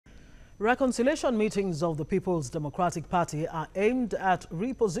Reconciliation meetings of the People's Democratic Party are aimed at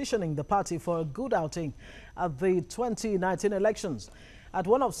repositioning the party for a good outing at the 2019 elections. At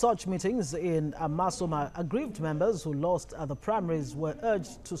one of such meetings in Amasoma, aggrieved members who lost at the primaries were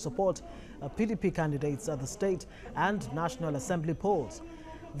urged to support PDP candidates at the state and National Assembly polls.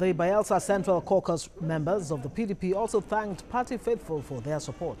 The Bayelsa Central Caucus members of the PDP also thanked party faithful for their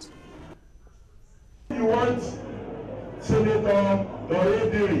support. You want Senator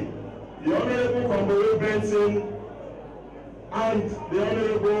Doreen, the Honorable Congo Benson, and the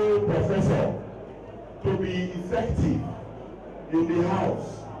Honorable Professor to be effective in the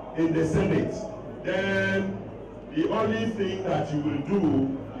House, in the Senate, then the only thing that you will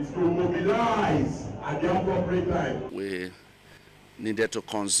do is to mobilize at the appropriate time. We needed to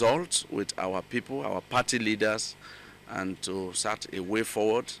consult with our people, our party leaders, and to start a way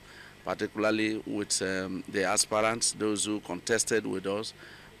forward, particularly with the aspirants, those who contested with us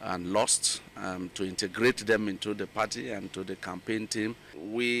and lost, to integrate them into the party and to the campaign team.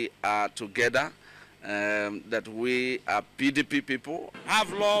 We are together, that we are PDP people.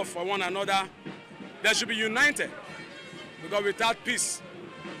 Have love for one another. They should be united, because without peace,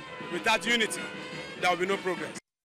 without unity, there will be no progress.